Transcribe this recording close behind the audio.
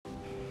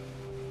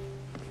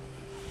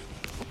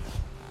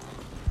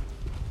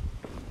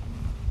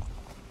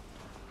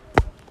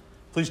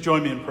Please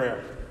join me in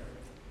prayer.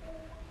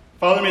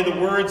 Father, may the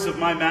words of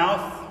my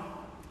mouth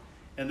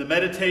and the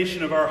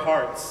meditation of our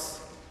hearts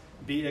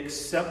be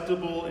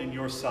acceptable in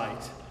your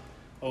sight,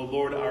 O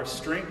Lord, our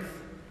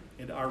strength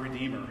and our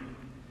Redeemer.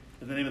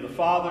 In the name of the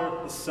Father,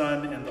 the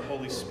Son, and the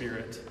Holy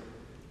Spirit.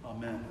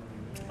 Amen.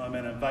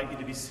 Amen. I invite you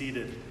to be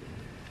seated.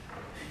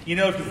 You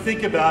know, if you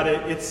think about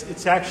it,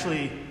 it's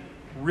actually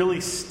really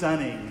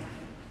stunning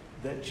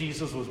that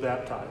Jesus was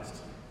baptized.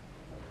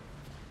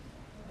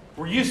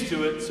 We're used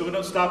to it, so we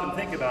don't stop and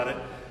think about it.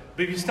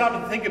 But if you stop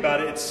and think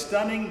about it, it's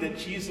stunning that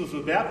Jesus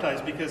was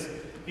baptized because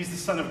he's the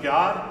Son of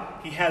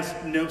God. He has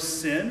no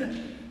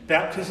sin.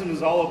 Baptism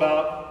is all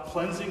about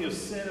cleansing of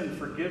sin and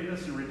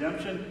forgiveness and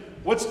redemption.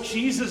 What's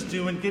Jesus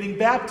doing getting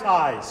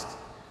baptized?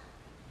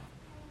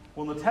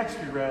 Well, in the text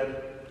we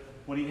read,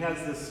 when he has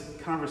this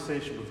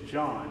conversation with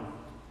John,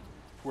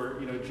 where,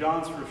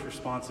 John's first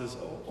response is,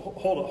 oh,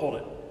 hold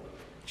it.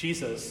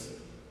 Jesus,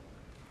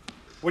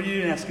 what are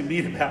you asking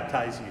me to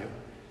baptize you?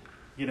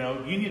 You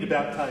need to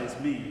baptize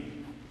me.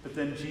 But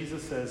then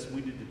Jesus says we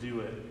need to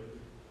do it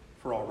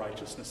for all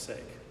righteousness' sake.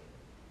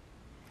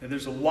 And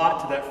there's a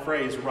lot to that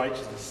phrase,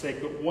 righteousness'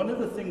 sake. But one of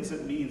the things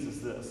it means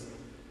is this.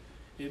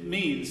 It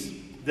means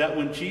that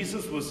when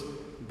Jesus was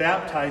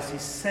baptized, he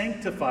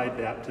sanctified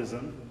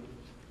baptism.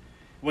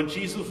 When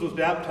Jesus was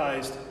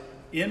baptized,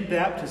 in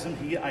baptism,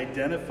 he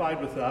identified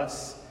with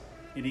us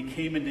and he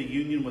came into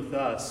union with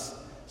us.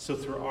 So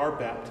through our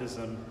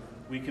baptism,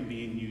 we can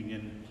be in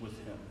union with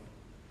him.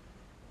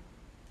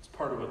 It's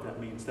part of what that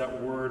means.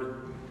 That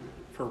word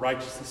for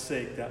righteousness'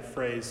 sake, that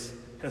phrase,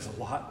 has a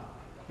lot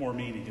more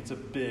meaning. It's a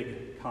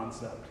big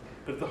concept.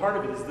 But at the heart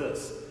of it is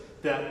this,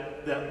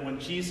 that when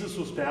Jesus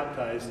was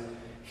baptized,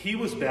 he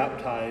was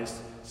baptized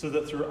so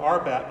that through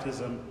our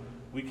baptism,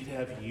 we could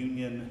have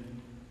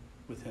union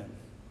with him.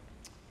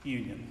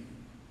 Union.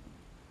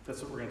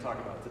 That's what we're going to talk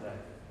about today.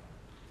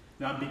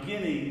 Now, I'm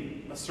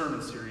beginning a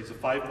sermon series, a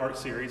 5-part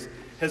series. It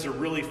has a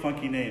really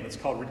funky name. It's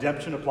called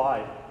Redemption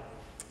Applied.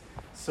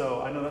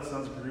 So I know that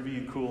sounds groovy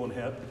and cool and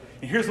hip.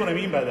 And here's what I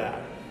mean by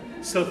that.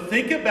 So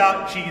think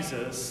about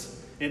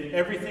Jesus and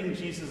everything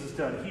Jesus has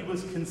done. He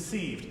was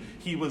conceived.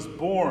 He was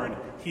born.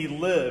 He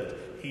lived.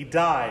 He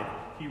died.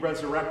 He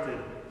resurrected.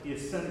 He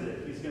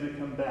ascended. He's going to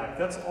come back.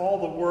 That's all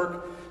the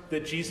work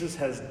that Jesus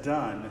has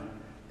done.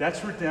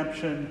 That's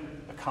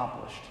redemption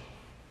accomplished.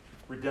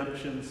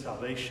 Redemption,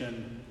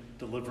 salvation,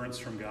 deliverance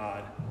from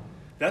God.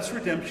 That's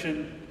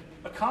redemption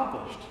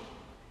accomplished.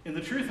 And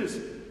the truth is,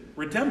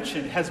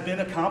 redemption has been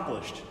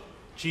accomplished.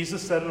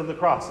 Jesus said it on the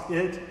cross.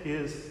 It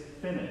is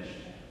finished.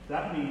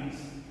 That means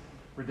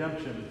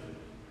redemption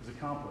is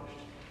accomplished.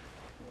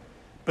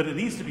 But it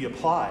needs to be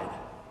applied.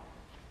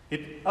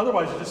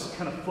 Otherwise, it just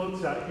kind of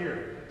floats out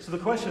here. So the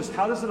question is,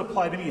 how does it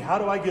apply to me? How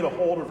do I get a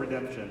hold of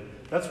redemption?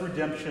 That's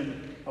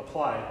redemption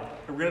applied.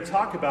 And we're going to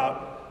talk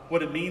about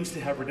what it means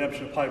to have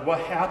redemption applied. What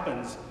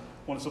happens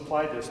when it's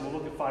applied to this? And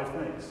we'll look at 5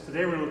 things.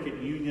 Today we're going to look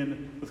at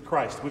union with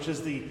Christ, which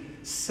is the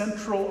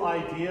central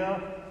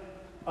idea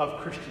of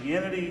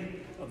Christianity,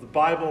 of the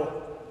Bible,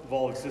 of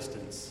all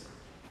existence.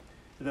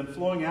 And then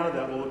flowing out of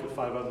that, we'll look at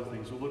 5 other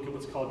things. We'll look at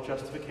what's called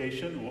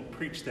justification. We won't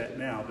preach that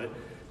now, but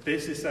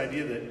basically this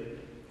idea that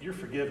you're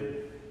forgiven,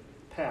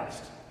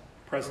 past,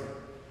 present,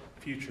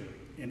 future.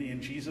 And in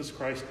Jesus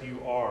Christ,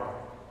 you are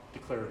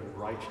declared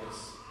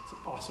righteous. It's an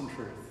awesome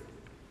truth.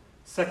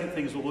 Second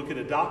thing is we'll look at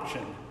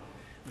adoption.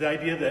 The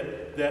idea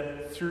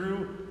that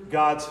through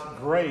God's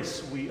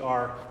grace, we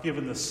are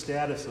given the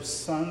status of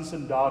sons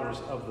and daughters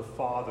of the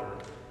Father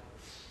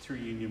through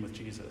union with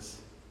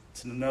Jesus.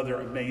 It's another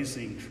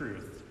amazing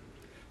truth.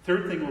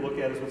 Third thing we'll look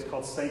at is what's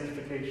called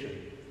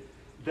sanctification.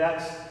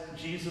 That's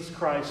Jesus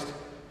Christ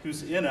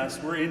who's in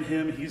us. We're in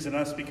him, he's in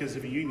us because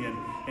of union,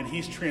 and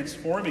he's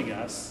transforming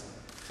us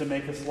to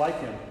make us like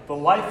him. The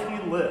life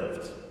he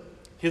lived,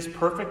 his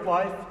perfect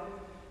life,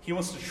 he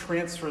wants to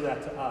transfer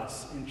that to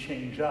us and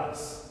change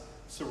us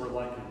so we're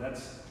like him.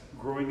 That's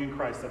growing in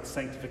Christ. That's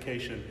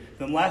sanctification.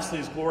 Then lastly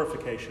is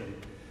glorification.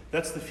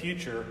 That's the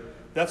future.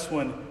 That's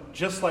when,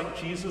 just like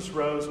Jesus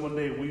rose, one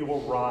day we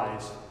will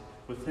rise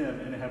with him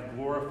and have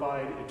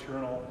glorified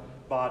eternal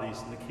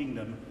bodies in the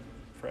kingdom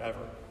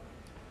forever.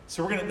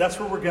 So that's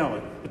where we're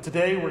going. But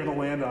today we're going to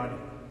land on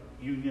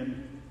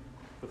union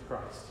with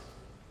Christ.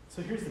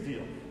 So here's the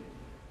deal.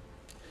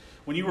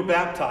 When you were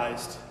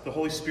baptized, the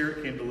Holy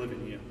Spirit came to live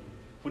in you.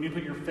 When you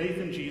put your faith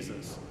in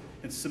Jesus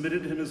and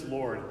submitted to him as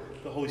Lord,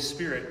 the Holy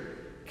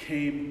Spirit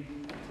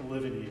came to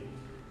live in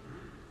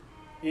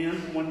you. And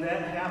when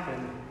that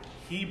happened,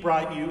 he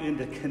brought you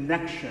into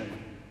connection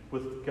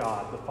with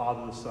God, the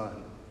Father, the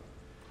Son.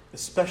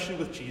 Especially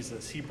with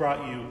Jesus, he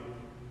brought you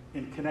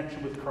in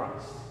connection with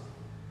Christ.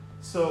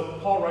 So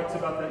Paul writes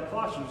about that in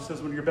Colossians. He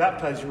says when you're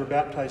baptized, you were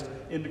baptized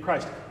into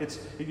Christ.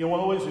 One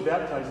of the ways we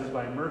baptize is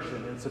by immersion.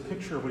 And it's a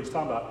picture of what he's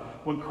talking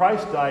about. When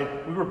Christ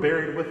died, we were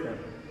buried with him.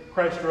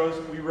 Christ rose,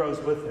 we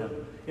rose with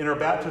him. In our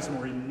baptism,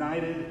 we're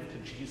united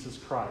to Jesus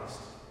Christ.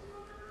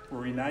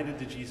 We're united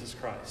to Jesus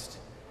Christ.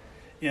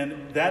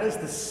 And that is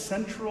the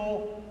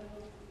central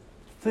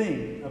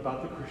thing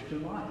about the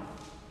Christian life.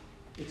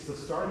 It's the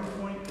starting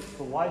point, it's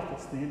the life,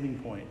 it's the ending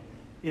point.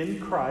 In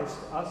Christ,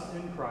 us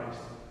in Christ,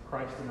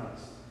 Christ in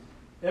us.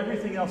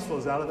 Everything else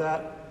flows out of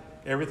that.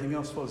 Everything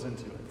else flows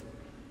into it.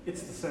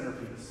 It's the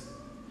centerpiece.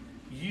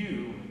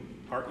 You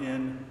are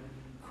in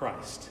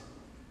Christ,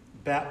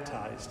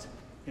 baptized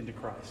into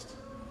Christ.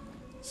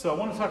 So I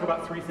want to talk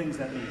about three things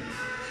that means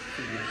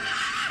for you.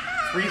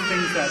 Three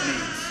things that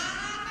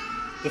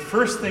means. The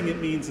first thing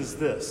it means is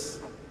this.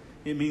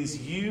 It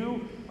means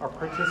you are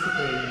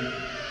participating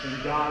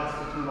in God's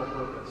eternal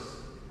purpose.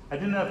 We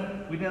didn't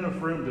have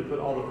enough room to put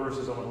all the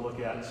verses I want to look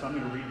at, so I'm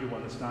going to read you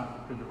one that's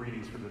not in the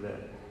readings for today.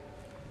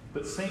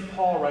 But St.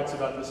 Paul writes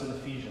about this in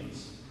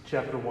Ephesians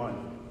chapter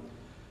 1,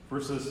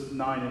 verses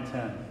 9 and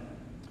 10.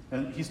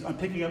 And I'm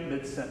picking up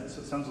mid-sentence,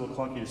 so it sounds a little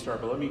clunky to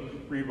start, but let me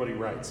read what he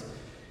writes.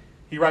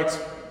 He writes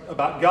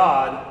about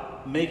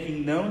God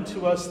making known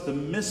to us the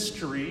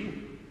mystery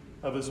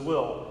of his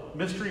will.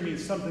 Mystery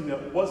means something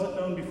that wasn't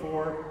known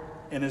before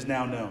and is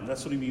now known.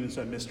 That's what he means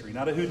by mystery.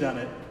 Not a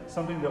whodunit,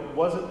 something that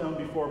wasn't known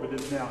before but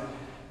is now.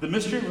 The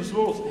mystery of his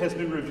will has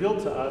been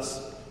revealed to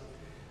us.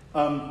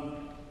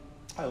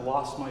 I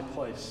lost my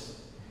place.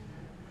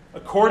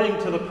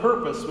 According to the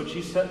purpose which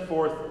he set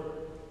forth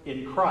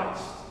in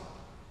Christ,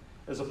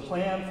 as a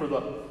plan for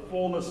the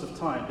fullness of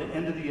time, the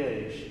end of the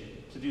age,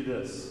 to do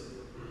this,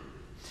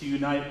 to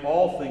unite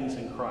all things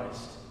in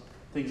Christ,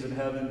 things in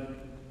heaven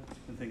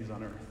and things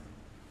on earth.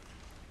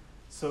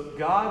 So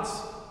God's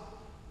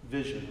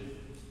vision,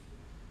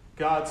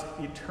 God's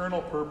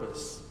eternal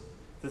purpose,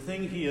 the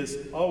thing he has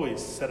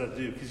always set out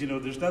to do, because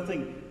there's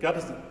nothing, God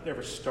doesn't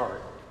ever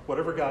start.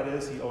 Whatever God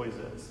is, he always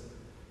is.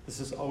 This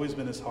has always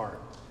been his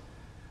heart.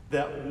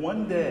 That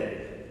one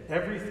day,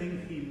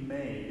 everything he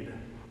made,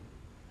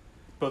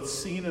 both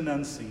seen and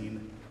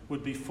unseen,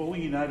 would be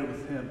fully united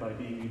with him by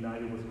being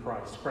united with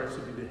Christ. Christ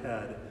would be the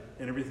head,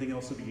 and everything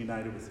else would be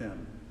united with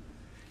him.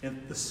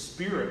 And the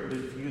Spirit would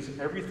infuse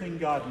everything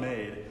God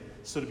made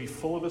so to be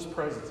full of his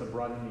presence and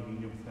brought into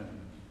union with him.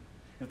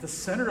 And at the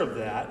center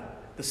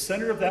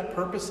of that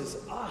purpose is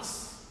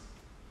us.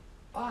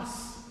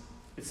 Us.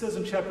 It says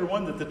in chapter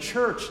 1 that the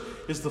church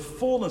is the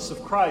fullness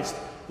of Christ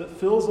that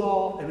fills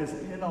all and is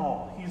in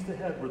all. He's the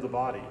head, we're the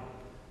body.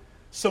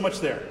 So much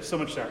there.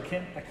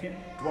 I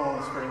can't dwell on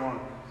this very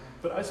long.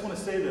 But I just want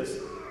to say this.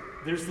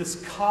 There's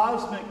this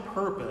cosmic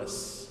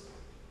purpose.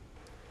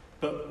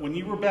 But when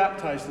you were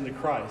baptized into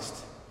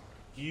Christ,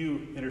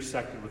 you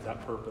intersected with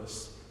that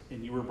purpose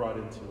and you were brought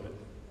into it.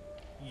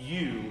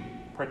 You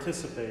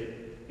participate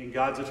in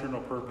God's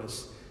eternal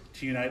purpose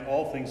to unite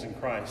all things in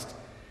Christ.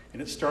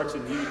 And it starts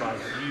in you by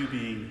you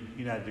being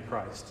united to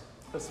Christ.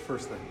 That's the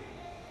first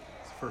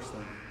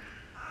thing.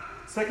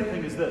 Second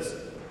thing is this.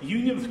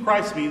 Union with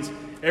Christ means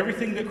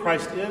everything that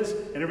Christ is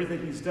and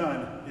everything he's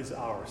done is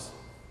ours.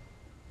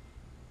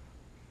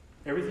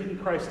 Everything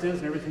Christ is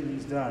and everything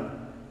he's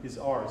done is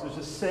ours. There's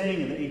a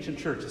saying in the ancient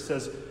church that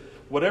says,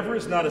 whatever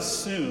is not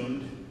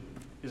assumed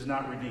is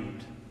not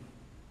redeemed.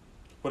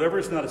 Whatever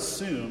is not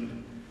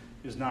assumed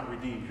is not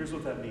redeemed. Here's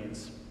what that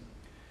means.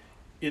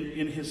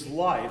 In his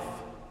life,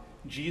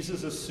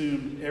 Jesus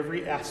assumed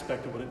every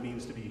aspect of what it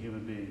means to be a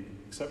human being,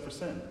 except for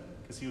sin,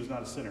 because he was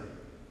not a sinner.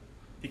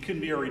 He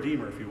couldn't be our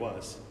redeemer if he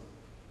was.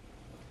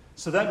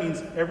 So that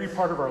means every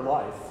part of our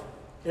life,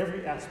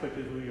 every aspect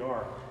of who we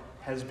are,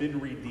 has been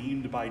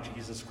redeemed by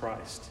Jesus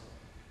Christ.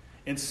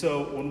 And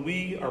so when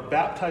we are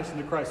baptized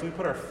into Christ, when we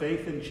put our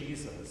faith in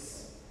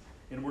Jesus,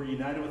 and we're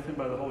united with him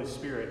by the Holy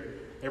Spirit,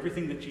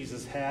 everything that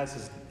Jesus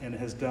has and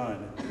has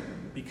done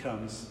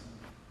becomes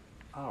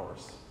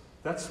ours.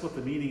 That's what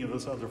the meaning of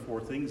those other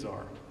four things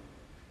are.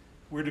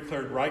 We're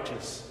declared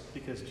righteous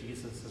because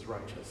Jesus is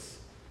righteous.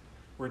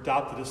 We're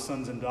adopted as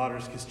sons and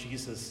daughters because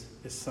Jesus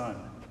is son.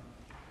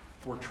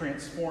 We're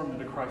transformed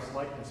into Christ's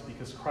likeness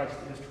because Christ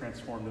is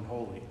transformed and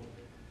holy.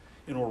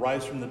 And we'll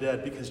rise from the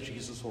dead because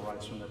Jesus will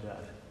rise from the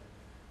dead.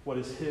 What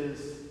is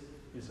his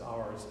is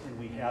ours, and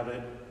we have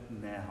it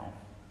now.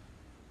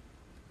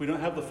 We don't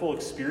have the full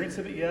experience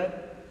of it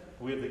yet,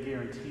 but we have the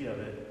guarantee of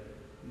it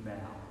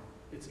now.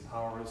 It's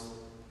ours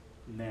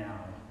now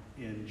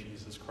in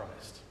Jesus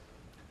Christ.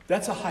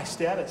 That's a high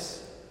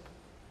status.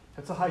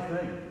 That's a high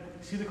thing.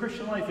 See, the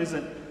Christian life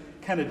isn't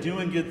kind of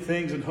doing good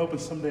things and hoping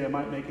someday I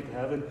might make it to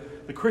heaven.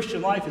 The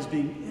Christian life is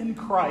being in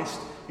Christ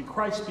and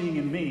Christ being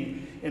in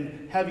me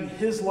and having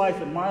his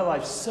life and my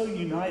life so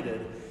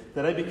united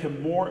that I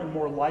become more and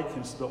more like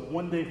him so that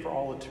one day for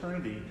all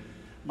eternity,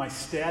 my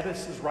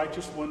status as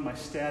righteous one, my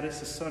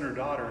status as son or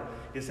daughter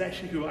is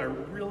actually who I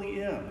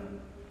really am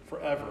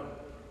forever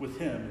with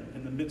him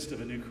in the midst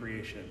of a new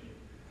creation.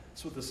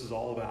 That's what this is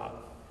all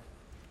about.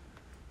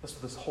 That's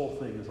what this whole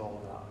thing is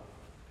all about.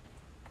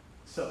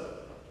 So,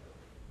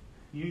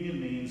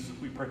 union means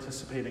we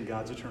participate in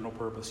God's eternal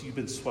purpose. You've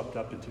been swept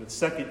up into it.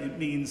 Second, it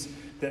means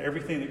that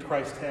everything that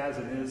Christ has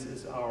and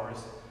is ours.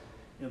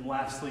 And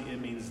lastly,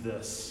 it means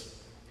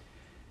this.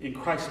 In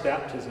Christ's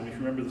baptism, if you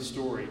remember the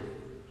story,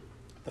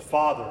 the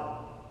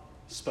Father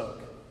spoke.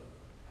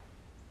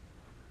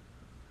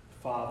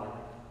 The Father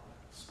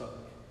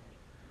spoke.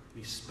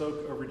 He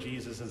spoke over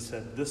Jesus and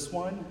said, "This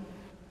one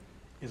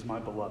is my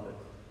beloved."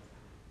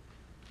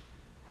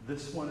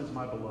 This one is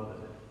my beloved.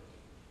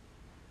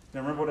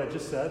 Now remember what I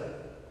just said?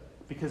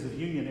 Because of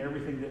union,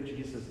 everything that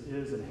Jesus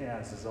is and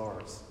has is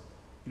ours.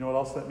 You know what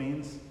else that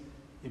means?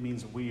 It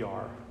means we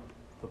are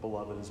the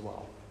beloved as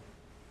well.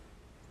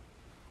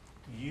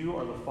 You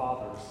are the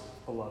Father's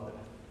beloved.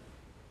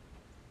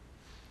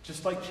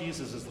 Just like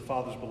Jesus is the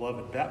Father's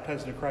beloved,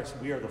 baptized into Christ,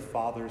 we are the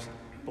Father's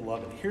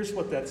beloved. Here's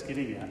what that's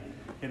getting at.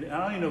 And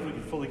I don't even know if we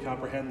can fully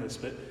comprehend this,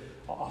 but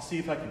I'll see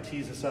if I can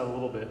tease this out a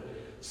little bit.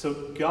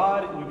 So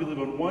God, we believe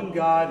in one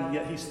God, and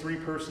yet he's three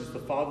persons, the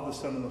Father, the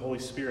Son, and the Holy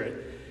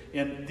Spirit.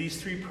 And these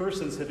three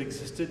persons have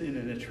existed in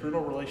an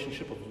eternal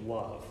relationship of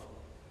love,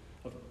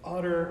 of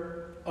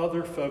utter,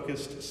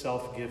 other-focused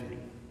self-giving.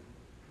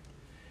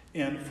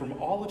 And from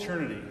all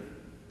eternity,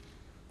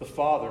 the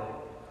Father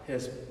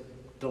has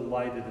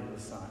delighted in the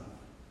Son.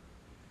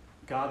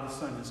 God the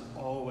Son has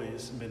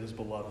always been his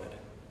beloved.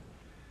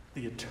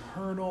 The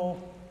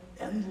eternal,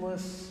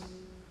 endless,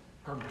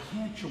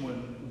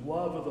 gargantuan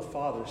love of the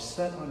Father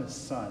set on his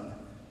Son.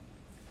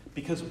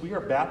 Because we are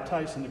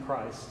baptized into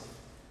Christ,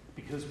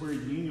 because we're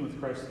in union with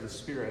Christ through the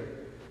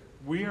Spirit,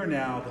 we are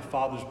now the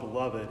Father's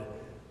beloved.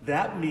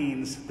 That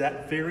means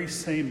that very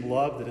same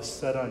love that is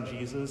set on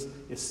Jesus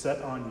is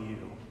set on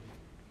you.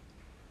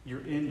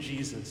 You're in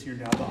Jesus. You're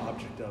now the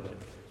object of it.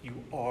 You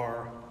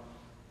are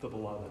the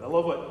beloved. I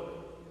love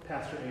what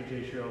Pastor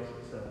A.J. Sherrill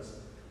says.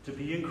 To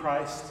be in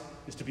Christ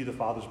is to be the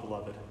Father's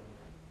beloved.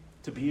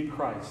 To be in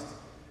Christ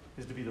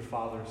is to be the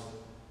Father's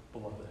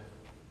beloved.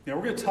 Now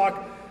we're going to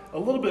talk a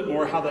little bit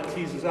more how that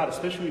teases out,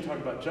 especially when we talk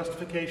about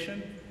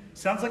justification.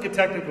 Sounds like a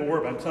technical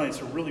word, but I'm telling you,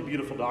 it's a really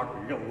beautiful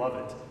doctrine. You're going to love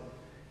it.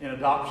 And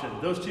adoption.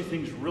 Those two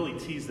things really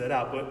tease that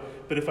out.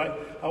 But if I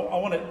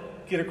want to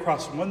get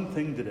across one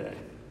thing today.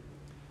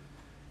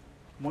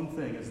 One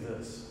thing is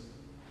this.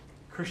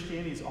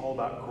 Christianity is all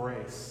about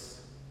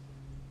grace.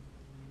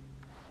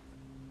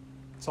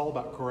 It's all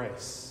about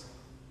grace.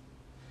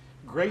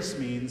 Grace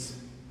means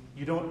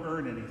you don't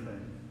earn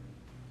anything.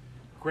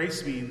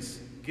 Grace means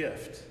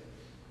gift.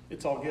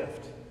 It's all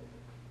gift.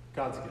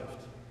 God's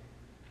gift.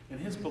 And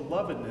his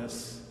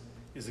belovedness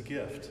is a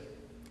gift.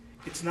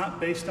 It's not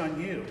based on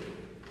you.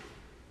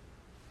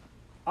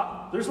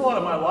 There's a lot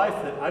of my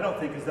life that I don't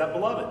think is that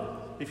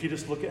beloved. If you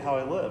just look at how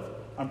I live.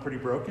 I'm pretty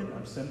broken.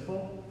 I'm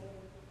sinful.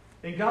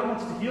 And God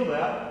wants to heal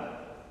that.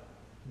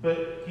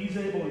 But he's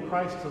able in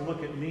Christ to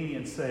look at me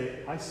and say,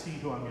 I see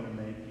who I'm going to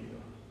make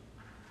you.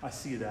 I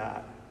see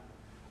that.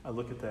 I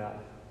look at that.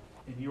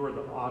 And you are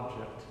the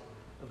object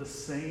of the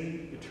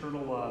same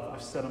eternal love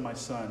I've set on my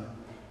Son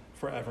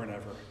forever and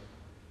ever.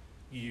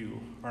 You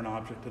are an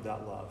object of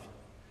that love.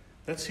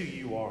 That's who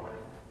you are.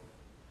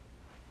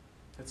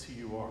 That's who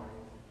you are.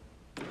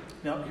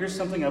 Now, here's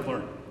something I've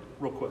learned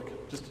real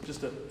quick.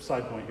 Just a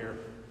side point here.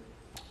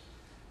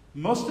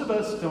 Most of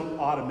us don't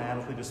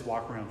automatically just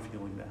walk around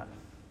feeling that.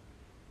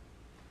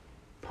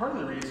 Part of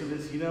the reason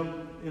is,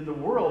 in the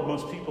world,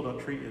 most people don't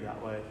treat you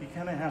that way. You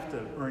kind of have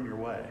to earn your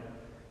way.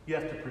 You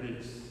have to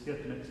produce. You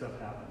have to make stuff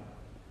happen.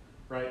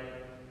 Right?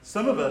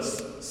 Some of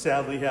us,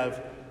 sadly,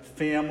 have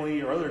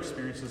family or other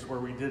experiences where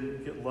we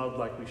didn't get loved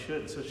like we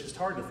should. So it's just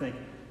hard to think,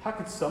 how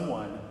could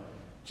someone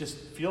just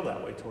feel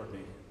that way toward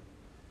me?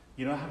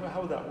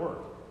 How would that work?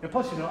 And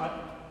plus,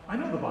 I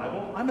know the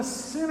Bible. I'm a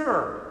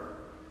sinner.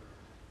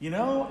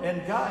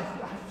 And God,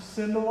 I've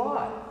sinned a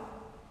lot.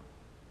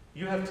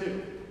 You have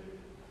too.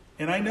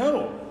 And I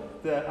know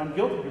that I'm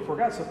guilty before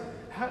God. So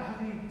how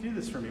do you do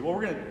this for me? Well,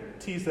 we're going to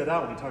tease that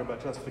out when we talk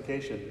about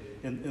justification,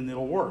 and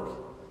it'll work.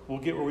 We'll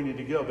get where we need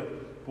to go. But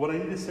what I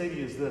need to say to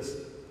you is this.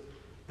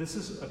 This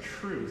is a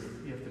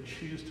truth you have to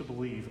choose to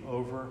believe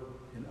over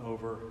and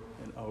over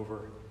and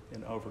over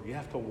and over. You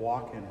have to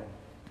walk in it.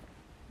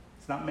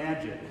 It's not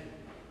magic.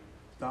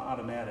 It's not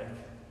automatic.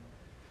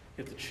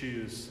 You have to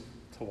choose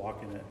to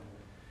walk in it.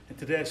 And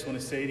today I just want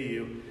to say to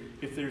you,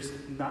 if there's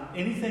not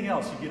anything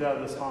else you get out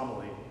of this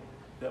homily,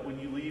 that when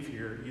you leave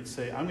here, you'd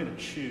say, I'm going to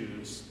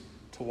choose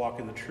to walk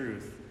in the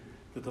truth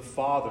that the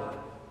Father,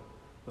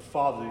 the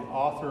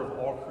author of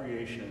all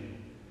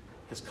creation,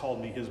 has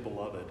called me his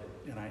beloved,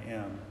 and I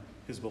am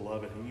his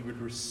beloved, and you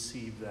would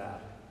receive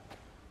that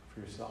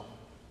for yourself.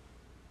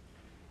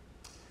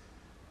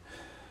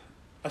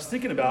 I was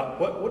thinking about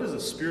what is a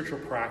spiritual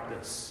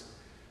practice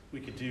we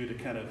could do to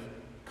kind of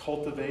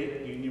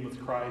cultivate union with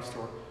Christ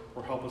or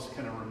help us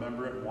kind of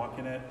remember it and walk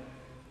in it.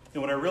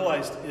 And what I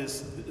realized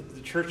is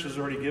the church has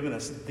already given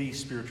us the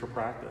spiritual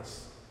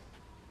practice.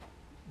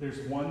 There's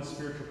one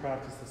spiritual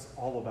practice that's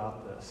all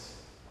about this.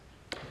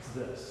 It's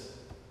this.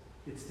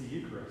 It's the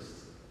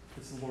Eucharist.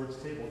 It's the Lord's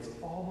table. It's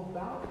all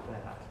about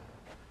that.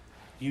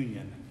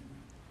 Union.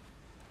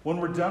 When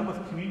we're done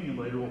with communion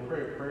later, we'll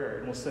pray a prayer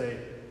and we'll say,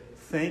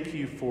 thank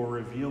you for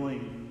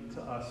revealing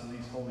to us in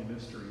these holy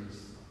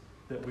mysteries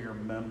that we are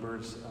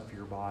members of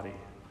your body.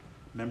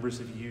 Members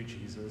of you,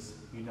 Jesus,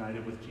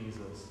 united with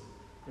Jesus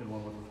and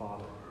one with the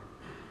Father.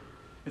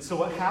 And so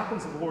what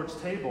happens at the Lord's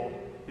table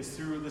is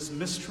through this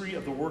mystery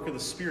of the work of the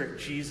Spirit,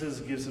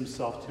 Jesus gives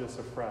himself to us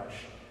afresh.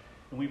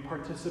 And we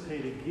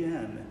participate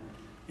again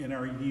in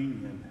our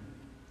union.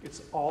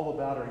 It's all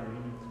about our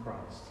union with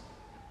Christ.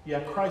 Yeah,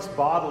 Christ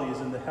bodily is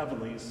in the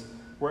heavenlies,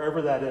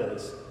 wherever that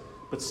is.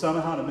 But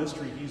somehow in a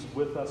mystery, he's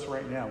with us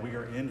right now. We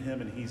are in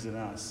him and he's in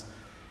us.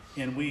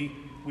 And we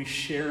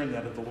share in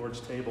that at the Lord's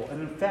table.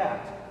 And in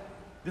fact,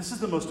 this is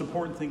the most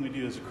important thing we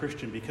do as a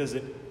Christian because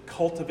it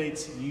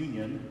cultivates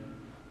union,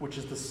 which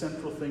is the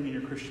central thing in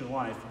your Christian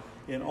life.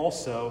 And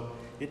also,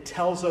 it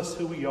tells us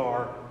who we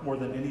are more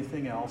than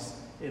anything else.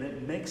 And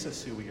it makes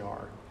us who we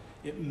are.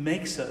 It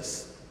makes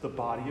us the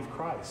body of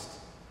Christ.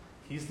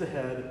 He's the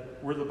head,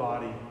 we're the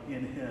body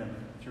in him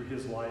through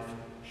his life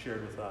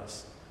shared with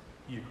us.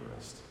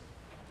 Eucharist.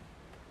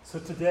 So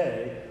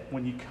today,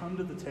 when you come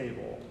to the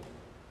table,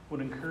 I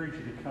would encourage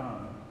you to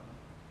come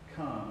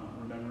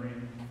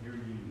remembering your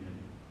union.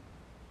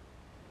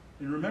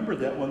 And remember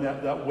that when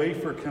that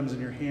wafer comes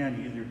in your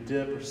hand, you either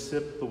dip or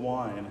sip the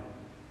wine,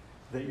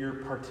 that you're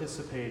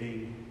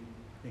participating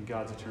in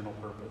God's eternal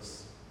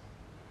purpose.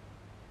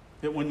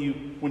 That when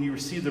you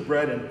receive the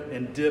bread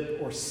and dip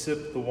or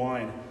sip the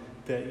wine,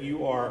 that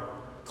you are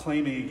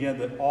claiming again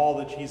that all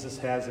that Jesus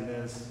has and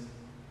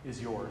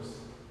is yours.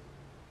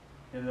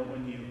 And that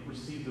when you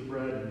receive the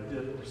bread and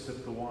dip or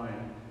sip the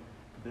wine,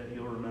 that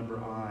you'll remember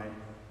I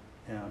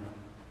am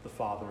the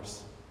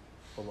Father's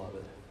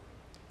beloved.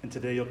 And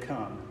today you'll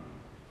come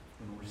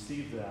and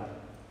receive that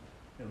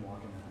and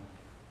walk in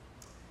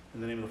that.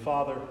 In the name of the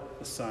Father,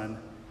 the Son,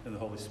 and the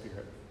Holy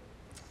Spirit.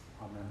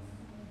 Amen.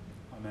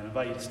 Amen. I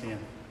invite you to stand.